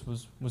 Lucas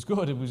was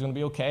good. It was going to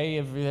be okay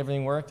if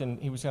everything worked. And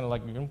he was kind of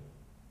like,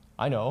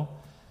 I know.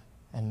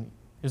 And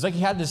it was like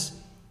he had this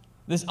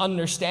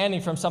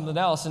understanding from something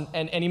else.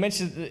 And he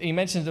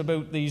mentioned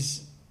about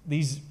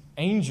these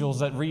angels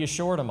that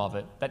reassured him of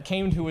it, that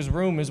came to his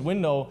room, his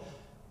window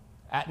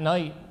at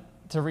night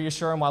to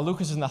reassure him while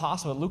Lucas was in the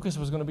hospital. Lucas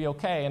was going to be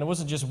okay. And it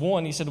wasn't just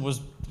one. He said it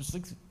was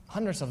like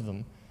hundreds of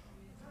them.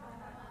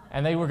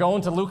 And they were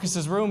going to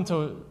Lucas's room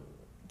to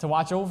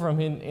watch over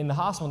him in the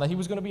hospital, that he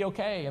was going to be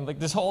okay. And like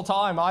this whole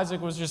time, Isaac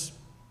was just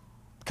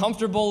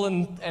comfortable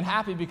and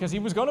happy because he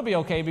was going to be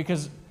okay.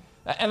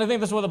 And I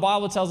think that's what the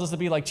Bible tells us to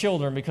be like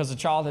children, because a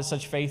child has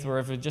such faith where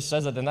if it just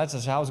says it, then that's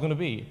just how it's going to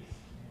be.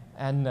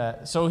 And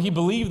so he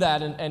believed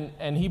that,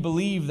 and he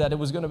believed that it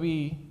was going to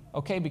be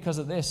okay because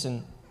of this.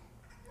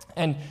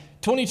 And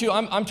 22,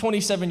 I'm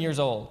 27 years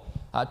old.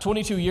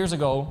 22 years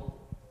ago,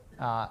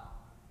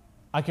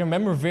 I can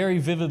remember very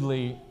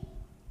vividly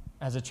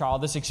as a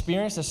child, this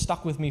experience that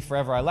stuck with me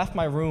forever. I left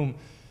my room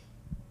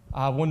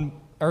one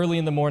early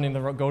in the morning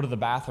to go to the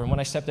bathroom. When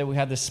I stepped out, we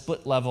had this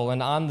split level,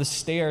 and on the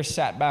stairs,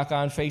 sat back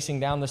on, facing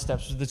down the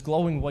steps, was this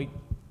glowing white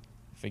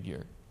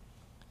figure.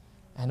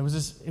 And it was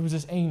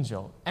this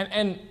angel.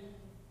 And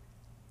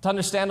to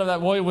understand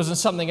that, boy, it wasn't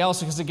something else,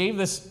 because it gave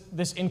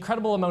this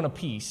incredible amount of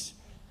peace,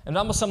 and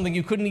almost something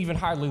you couldn't even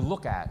hardly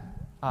look at.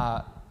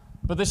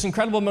 But this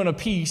incredible amount of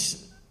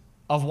peace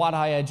of what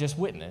I had just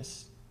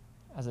witnessed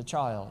as a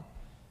child.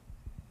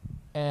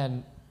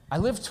 And I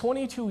lived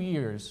 22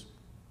 years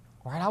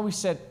where I always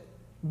said,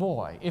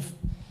 boy, if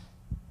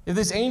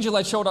this angel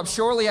had showed up,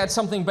 surely had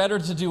something better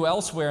to do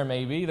elsewhere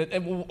maybe. That a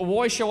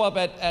boy show up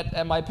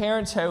at my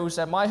parents' house,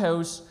 at my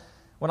house,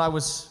 when I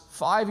was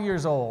 5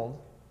 years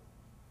old,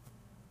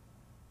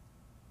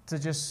 to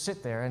just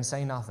sit there and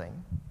say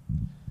nothing.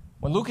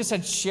 When Lucas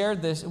had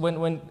shared this,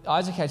 when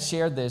Isaac had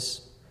shared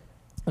this,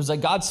 it was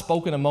like God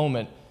spoke in a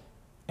moment,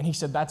 and he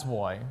said, that's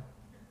why.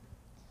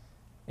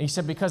 And he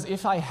said, because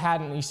if I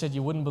hadn't, he said,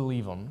 you wouldn't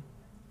believe him.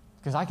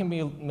 Because I can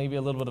be maybe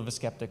a little bit of a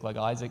skeptic like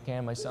Isaac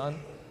can, my son,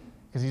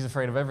 because he's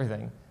afraid of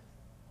everything.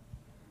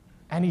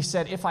 And he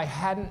said, if I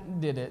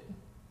hadn't did it,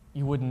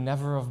 you would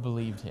never have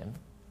believed him.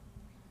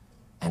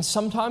 And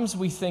sometimes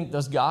we think,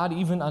 does God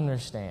even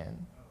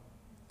understand?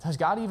 Does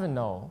God even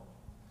know?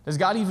 Does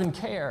God even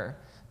care?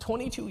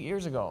 22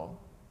 years ago,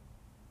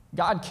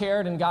 God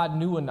cared and God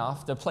knew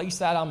enough to place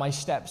that on my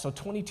steps. So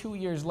 22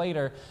 years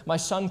later, my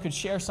son could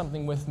share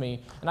something with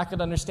me, and I could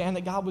understand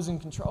that God was in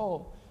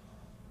control.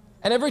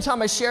 And every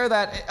time I share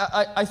that,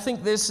 I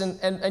think this,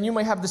 and you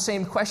may have the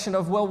same question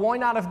of, well, why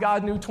not, if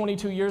God knew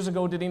 22 years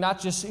ago, did he not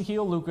just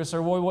heal Lucas,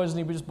 or why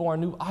wasn't he just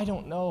born new? I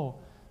don't know.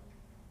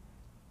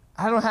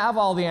 I don't have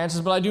all the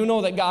answers, but I do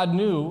know that God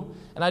knew,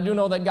 and I do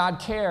know that God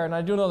cared, and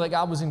I do know that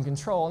God was in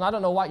control. And I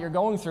don't know what you're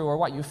going through or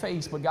what you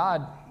face, but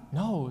God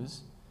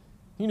knows.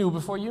 He knew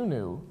before you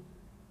knew.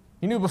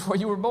 He knew before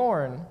you were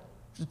born.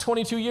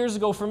 22 years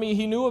ago for me,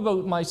 he knew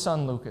about my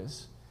son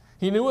Lucas.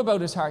 He knew about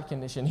his heart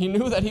condition. He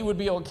knew that he would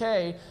be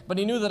okay, but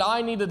he knew that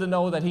I needed to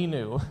know that he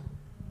knew.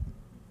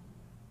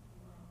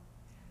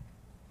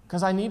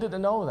 Because I needed to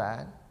know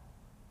that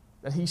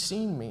he's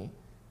seen me.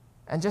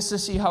 And just to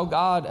see how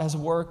God has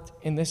worked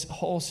in this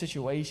whole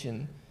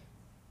situation,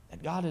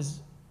 that God is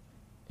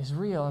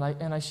real.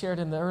 And I shared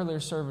in the earlier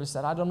service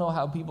that I don't know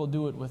how people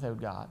do it without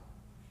God.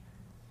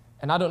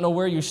 And I don't know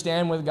where you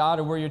stand with God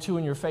or where you're to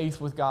in your faith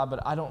with God,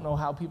 but I don't know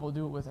how people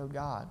do it without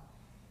God.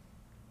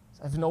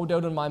 I have no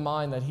doubt in my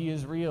mind that he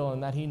is real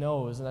and that he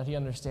knows and that he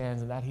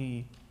understands and that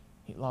he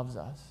loves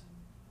us.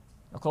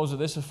 I'll close with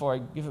this before I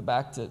give it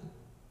back to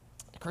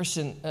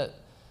Christian.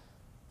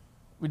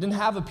 We didn't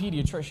have a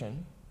pediatrician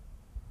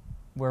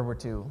where we're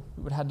to.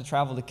 We would have had to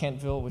travel to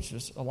Kentville, which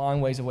was a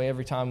long ways away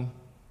every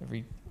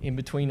in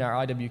between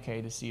our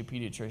IWK to see a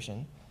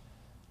pediatrician.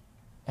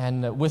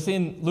 And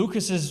within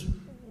Lucas's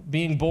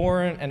being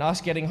born and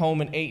us getting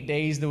home in 8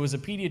 days, there was a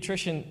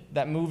pediatrician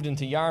that moved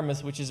into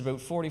Yarmouth, which is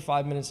about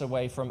 45 minutes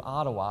away from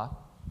Ottawa,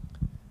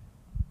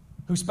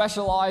 who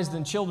specialized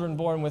in children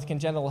born with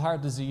congenital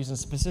heart disease, and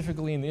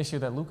specifically in the issue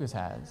that Lucas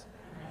has.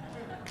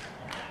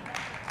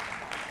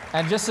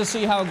 And just to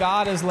see how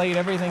God has laid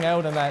everything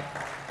out, and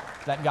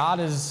that God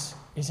is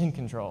in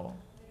control.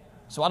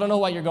 So I don't know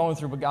what you're going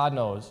through, but God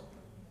knows.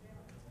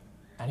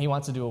 And he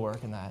wants to do a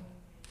work in that.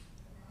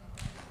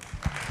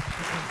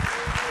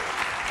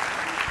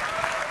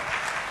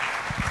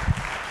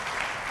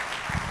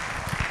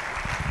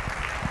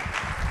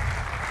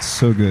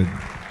 So good.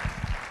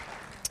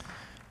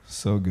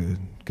 So good.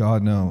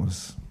 God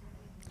knows.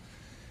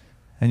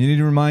 And you need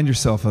to remind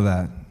yourself of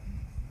that.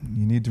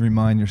 You need to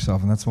remind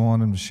yourself, and that's what I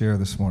wanted to share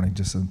this morning,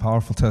 just a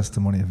powerful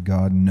testimony of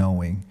God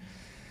knowing.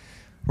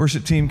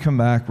 Worship team, come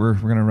back. We're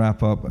going to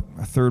wrap up.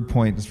 A third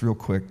point, just real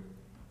quick.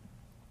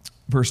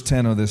 Verse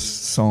 10 of this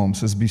psalm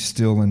says, be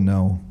still and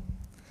know.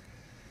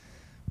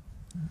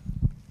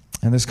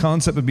 And this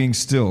concept of being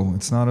still,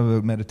 it's not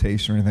about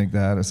meditation or anything like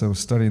that. As I was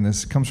studying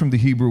this, it comes from the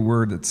Hebrew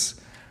word that's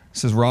It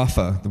says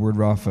Rapha, the word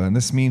Rapha, and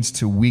this means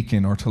to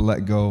weaken or to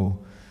let go,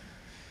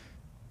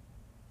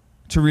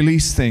 to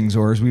release things,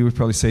 or as we would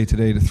probably say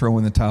today, to throw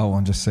in the towel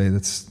and just say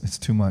it's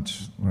too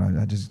much.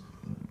 I just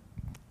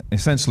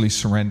essentially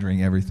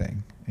surrendering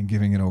everything and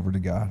giving it over to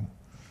God.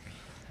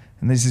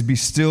 And this is be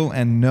still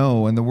and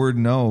know, and the word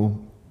know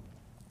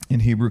in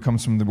Hebrew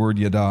comes from the word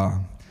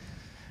yada.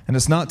 And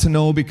it's not to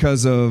know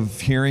because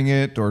of hearing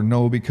it or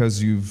know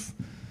because you've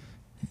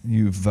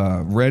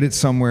read it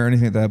somewhere or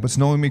anything like that, but it's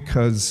knowing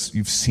because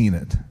you've seen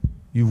it.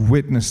 You've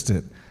witnessed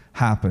it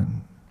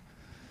happen.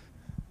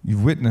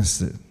 You've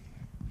witnessed it.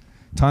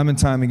 Time and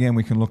time again,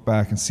 we can look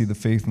back and see the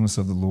faithfulness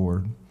of the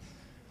Lord.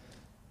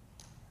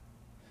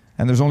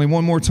 And there's only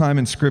one more time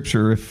in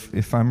Scripture,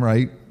 if I'm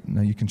right.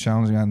 Now you can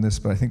challenge me on this,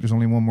 but I think there's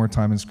only one more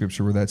time in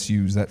Scripture where that's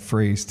used, that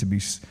phrase, to be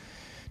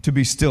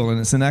still. And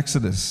it's in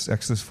Exodus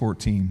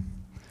 14.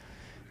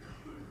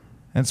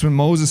 And it's when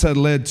Moses had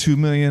led 2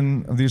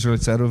 million of the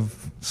Israelites out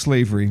of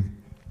slavery,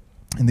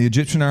 and the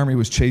Egyptian army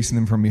was chasing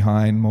them from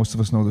behind. Most of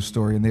us know the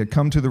story. And they had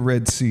come to the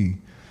Red Sea.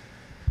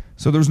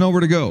 So there was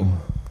nowhere to go.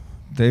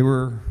 They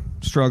were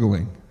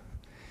struggling.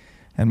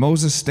 And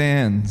Moses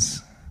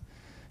stands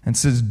and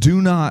says,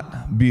 "Do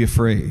not be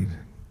afraid."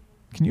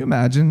 Can you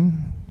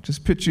imagine?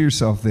 Just picture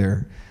yourself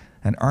there.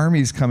 An army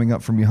is coming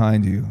up from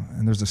behind you,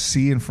 and there's a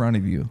sea in front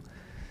of you.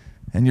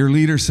 And your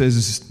leader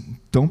says,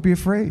 "Don't be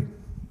afraid."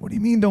 What do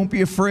you mean, don't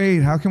be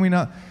afraid? How can we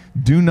not?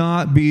 Do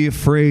not be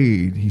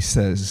afraid, he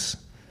says.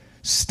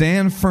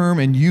 Stand firm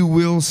and you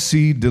will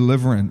see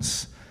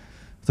deliverance.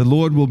 The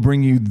Lord will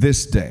bring you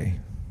this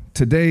day.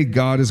 Today,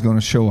 God is going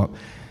to show up.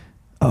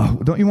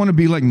 Don't you want to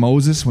be like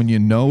Moses when you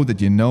know that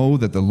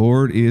the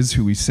Lord is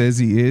who he says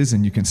he is,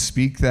 and you can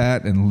speak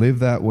that and live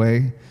that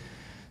way?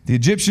 The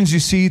Egyptians you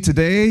see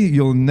today,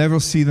 you'll never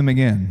see them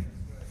again.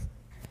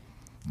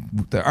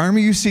 The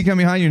army you see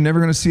coming behind, you're never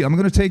going to see. I'm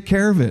going to take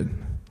care of it.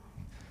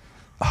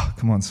 Oh,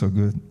 come on, so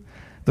good.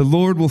 The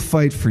Lord will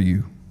fight for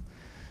you.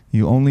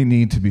 You only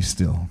need to be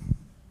still.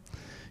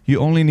 You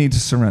only need to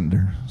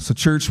surrender. So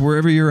church,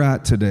 wherever you're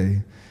at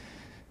today,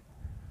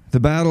 the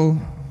battle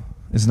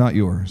is not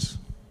yours.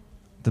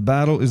 The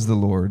battle is the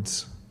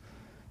Lord's.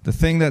 The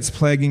thing that's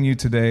plaguing you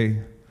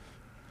today,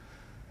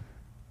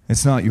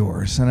 it's not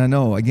yours. And I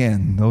know,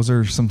 again, those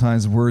are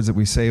sometimes words that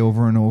we say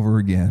over and over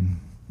again.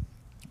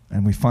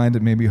 And we find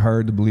it maybe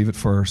hard to believe it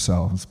for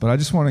ourselves. But I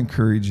just want to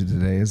encourage you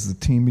today as the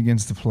team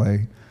begins to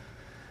play.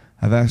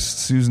 I've asked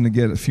Susan to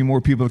get a few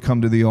more people to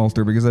come to the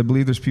altar because I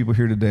believe there's people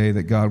here today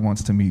that God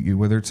wants to meet you,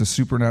 whether it's a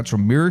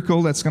supernatural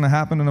miracle that's going to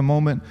happen in a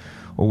moment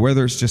or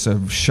whether it's just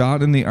a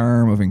shot in the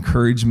arm of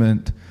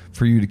encouragement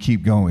for you to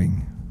keep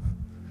going.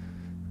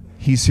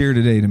 He's here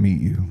today to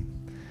meet you.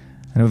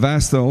 And I've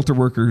asked the altar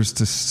workers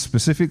to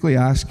specifically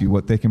ask you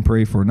what they can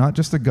pray for, not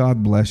just that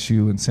God bless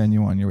you and send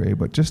you on your way,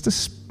 but just to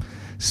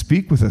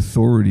speak with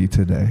authority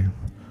today.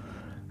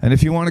 And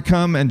if you want to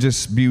come and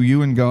just be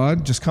you and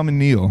God, just come and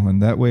kneel.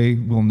 And that way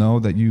we'll know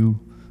that you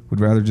would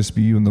rather just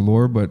be you and the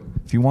Lord. But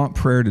if you want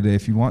prayer today,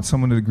 if you want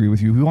someone to agree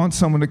with you, if you want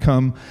someone to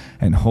come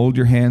and hold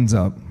your hands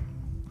up,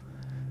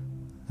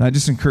 I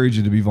just encourage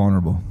you to be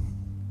vulnerable.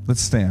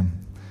 Let's stand.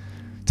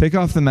 Take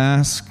off the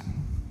mask.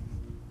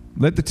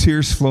 Let the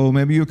tears flow.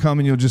 Maybe you'll come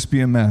and you'll just be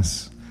a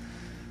mess.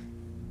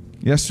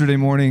 Yesterday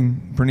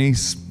morning,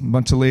 Bernice, a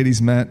bunch of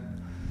ladies met.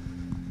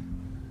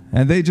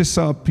 And they just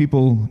saw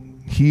people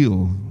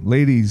heal.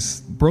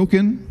 Ladies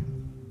broken,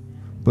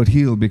 but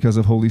healed because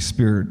of Holy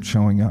Spirit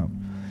showing up.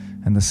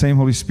 And the same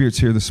Holy Spirit's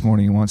here this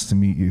morning. He wants to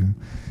meet you.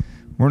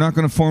 We're not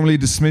going to formally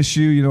dismiss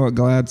you. You know what,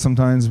 glad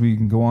sometimes we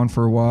can go on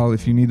for a while.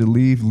 If you need to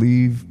leave,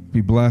 leave. Be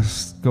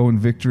blessed. Go in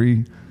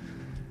victory.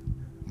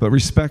 But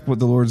respect what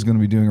the Lord's going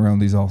to be doing around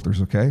these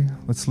altars, okay?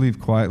 Let's leave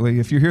quietly.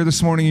 If you're here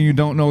this morning and you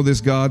don't know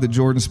this God that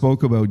Jordan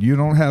spoke about, you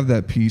don't have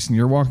that peace, and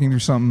you're walking through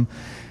something,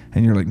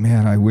 and you're like,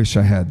 man, I wish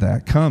I had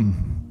that.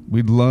 Come.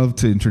 We'd love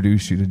to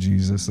introduce you to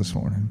Jesus this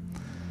morning.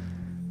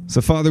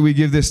 So, Father, we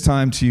give this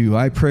time to you.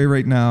 I pray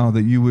right now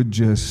that you would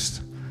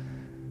just,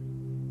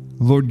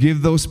 Lord,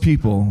 give those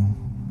people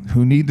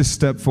who need to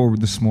step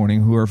forward this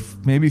morning, who are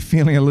maybe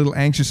feeling a little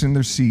anxious in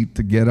their seat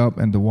to get up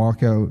and to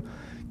walk out,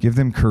 give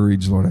them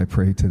courage, Lord, I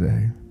pray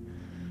today.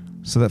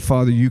 So that,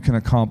 Father, you can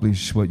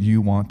accomplish what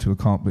you want to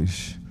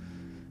accomplish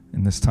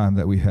in this time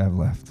that we have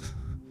left.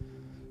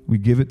 We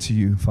give it to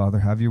you, Father.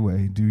 Have your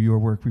way. Do your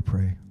work, we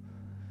pray.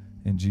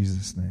 In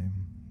Jesus' name.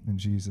 In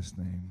Jesus'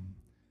 name.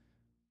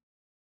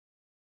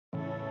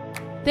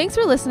 Thanks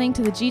for listening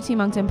to the GT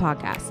Moncton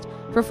podcast.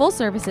 For full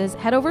services,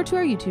 head over to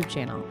our YouTube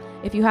channel.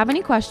 If you have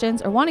any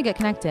questions or want to get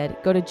connected,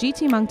 go to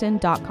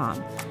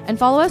gtmoncton.com and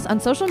follow us on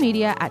social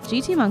media at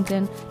GT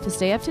Moncton to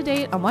stay up to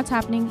date on what's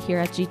happening here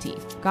at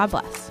GT. God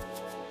bless.